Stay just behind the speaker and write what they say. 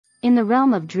In the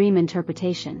realm of dream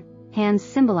interpretation, hands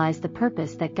symbolize the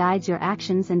purpose that guides your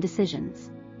actions and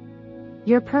decisions.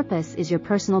 Your purpose is your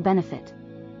personal benefit.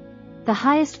 The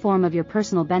highest form of your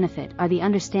personal benefit are the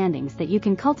understandings that you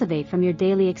can cultivate from your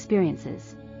daily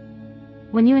experiences.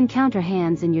 When you encounter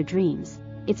hands in your dreams,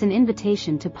 it's an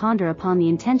invitation to ponder upon the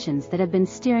intentions that have been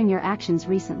steering your actions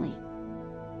recently.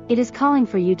 It is calling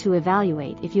for you to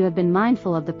evaluate if you have been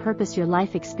mindful of the purpose your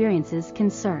life experiences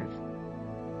can serve.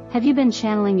 Have you been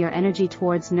channeling your energy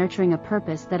towards nurturing a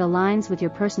purpose that aligns with your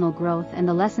personal growth and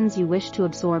the lessons you wish to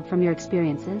absorb from your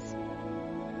experiences?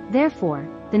 Therefore,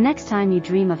 the next time you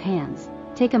dream of hands,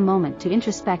 take a moment to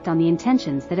introspect on the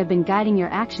intentions that have been guiding your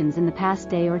actions in the past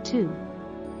day or two.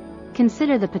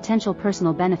 Consider the potential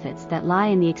personal benefits that lie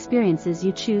in the experiences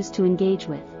you choose to engage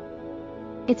with.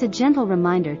 It's a gentle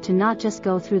reminder to not just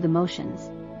go through the motions,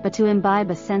 but to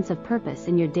imbibe a sense of purpose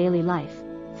in your daily life,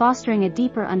 fostering a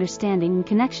deeper understanding and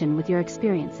connection with your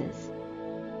experiences.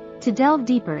 To delve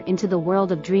deeper into the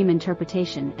world of dream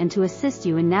interpretation and to assist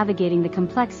you in navigating the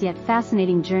complex yet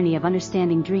fascinating journey of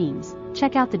understanding dreams,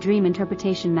 check out the Dream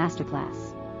Interpretation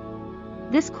Masterclass.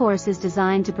 This course is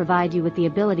designed to provide you with the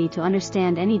ability to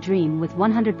understand any dream with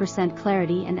 100%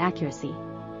 clarity and accuracy.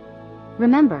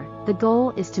 Remember, the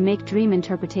goal is to make dream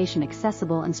interpretation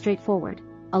accessible and straightforward,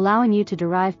 allowing you to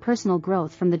derive personal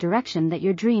growth from the direction that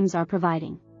your dreams are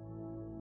providing.